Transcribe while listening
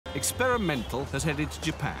ExperiMental has headed to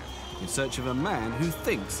Japan in search of a man who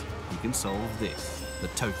thinks he can solve this, the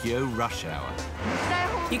Tokyo rush hour.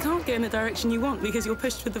 You can't go in the direction you want because you're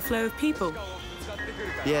pushed with the flow of people.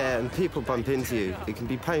 Yeah, and people bump into you. It can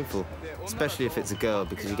be painful, especially if it's a girl,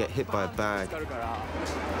 because you get hit by a bag.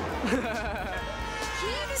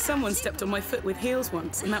 Someone stepped on my foot with heels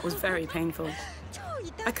once, and that was very painful.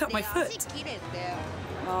 I cut my foot.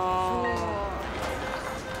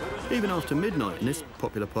 Even after midnight in this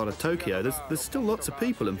popular part of Tokyo, there's still lots of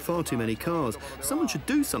people and far too many cars. Someone should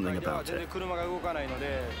do something about it.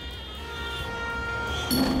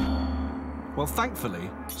 Well, thankfully,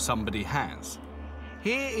 somebody has.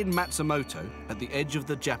 Here in Matsumoto, at the edge of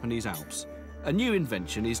the Japanese Alps, a new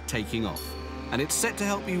invention is taking off, and it's set to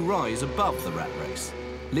help you rise above the rat race,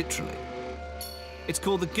 literally. It's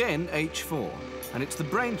called the Gen H4, and it's the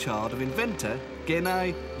brainchild of inventor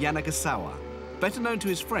Genai Yanagasawa, better known to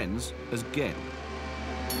his friends as Gen.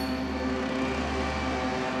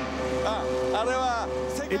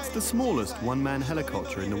 It's the smallest one-man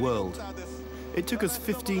helicopter in the world. It took us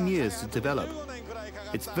 15 years to develop.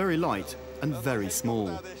 It's very light and very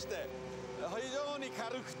small.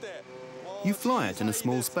 You fly it in a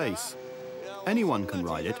small space. Anyone can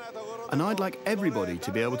ride it, and I'd like everybody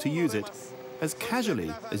to be able to use it as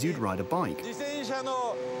casually as you'd ride a bike.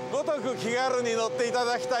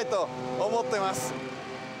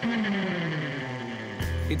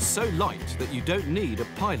 It's so light that you don't need a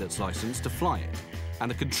pilot's license to fly it, and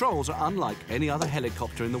the controls are unlike any other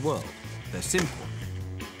helicopter in the world. They're simple.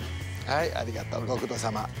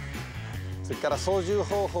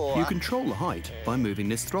 You control the height by moving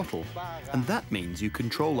this throttle, and that means you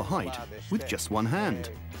control the height with just one hand.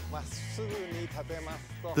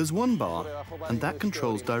 There's one bar, and that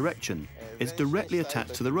controls direction. It's directly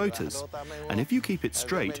attached to the rotors, and if you keep it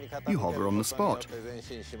straight, you hover on the spot.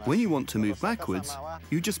 When you want to move backwards,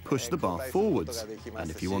 you just push the bar forwards, and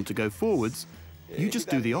if you want to go forwards, you just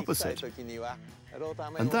do the opposite.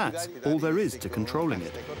 And that's all there is to controlling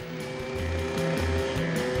it.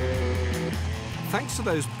 Thanks to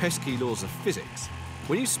those pesky laws of physics,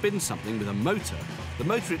 when you spin something with a motor, the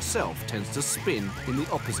motor itself tends to spin in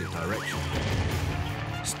the opposite direction.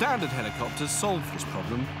 Standard helicopters solve this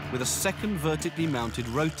problem with a second vertically mounted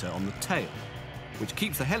rotor on the tail, which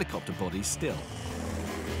keeps the helicopter body still.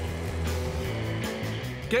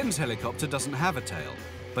 Gen's helicopter doesn't have a tail,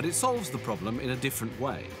 but it solves the problem in a different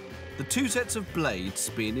way. The two sets of blades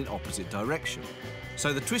spin in opposite direction,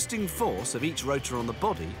 so the twisting force of each rotor on the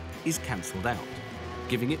body is cancelled out,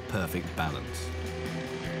 giving it perfect balance.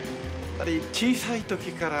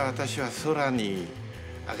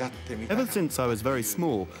 Ever since I was very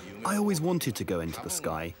small, I always wanted to go into the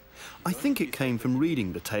sky. I think it came from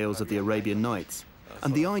reading the tales of the Arabian Nights,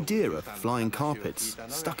 and the idea of flying carpets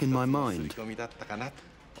stuck in my mind.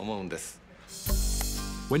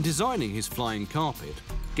 When designing his flying carpet,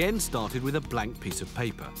 Gen started with a blank piece of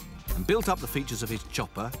paper and built up the features of his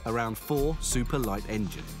chopper around 4 super light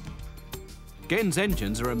engines. Gen's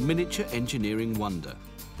engines are a miniature engineering wonder.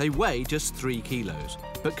 They weigh just 3 kilos,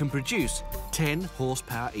 but can produce 10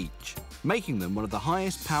 horsepower each, making them one of the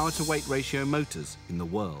highest power-to-weight ratio motors in the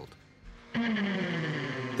world.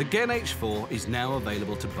 The Gen H4 is now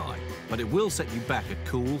available to buy, but it will set you back a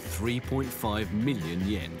cool 3.5 million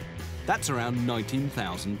yen. That's around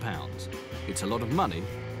 £19,000. It's a lot of money,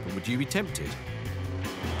 but would you be tempted?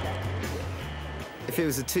 If it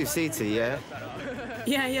was a 2-seater, yeah?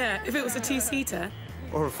 Yeah, if it was a 2-seater.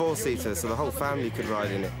 Or a 4-seater, so the whole family could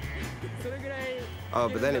ride in it. Oh,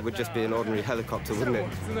 but then it would just be an ordinary helicopter, wouldn't it?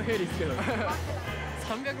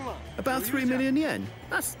 About 3 million yen?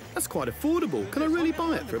 That's quite affordable. Can I really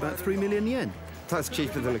buy it for about 3 million yen? That's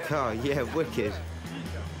cheaper than a car, yeah, wicked.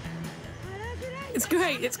 It's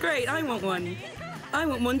great, I want one. I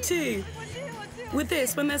want one too. With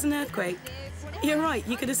this, when there's an earthquake. You're right,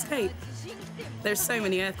 you could escape. There's so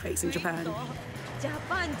many earthquakes in Japan.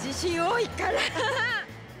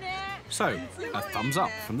 So, a thumbs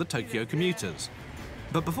up from the Tokyo commuters.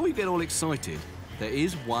 But before you get all excited, there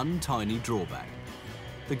is one tiny drawback.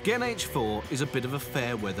 The Gen H4 is a bit of a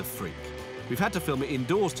fair weather freak. We've had to film it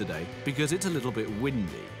indoors today because it's a little bit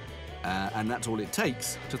windy. And that's all it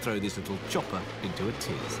takes to throw this little chopper into a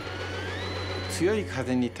tiz.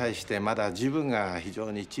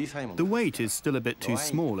 The weight is still a bit too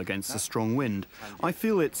small against the strong wind. I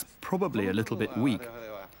feel it's probably a little bit weak.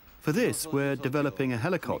 For this, we're developing a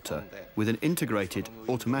helicopter with an integrated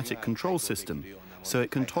automatic control system, so it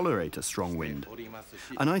can tolerate a strong wind.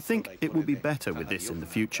 And I think it will be better with this in the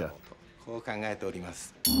future.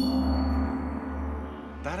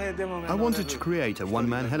 I wanted to create a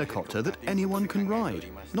one-man helicopter that anyone can ride,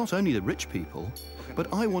 not only the rich people, but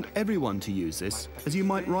I want everyone to use this as you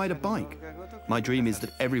might ride a bike. My dream is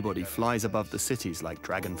that everybody flies above the cities like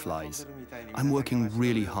dragonflies. I'm working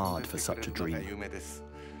really hard for such a dream.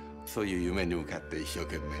 そういう夢に向かって一生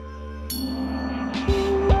懸命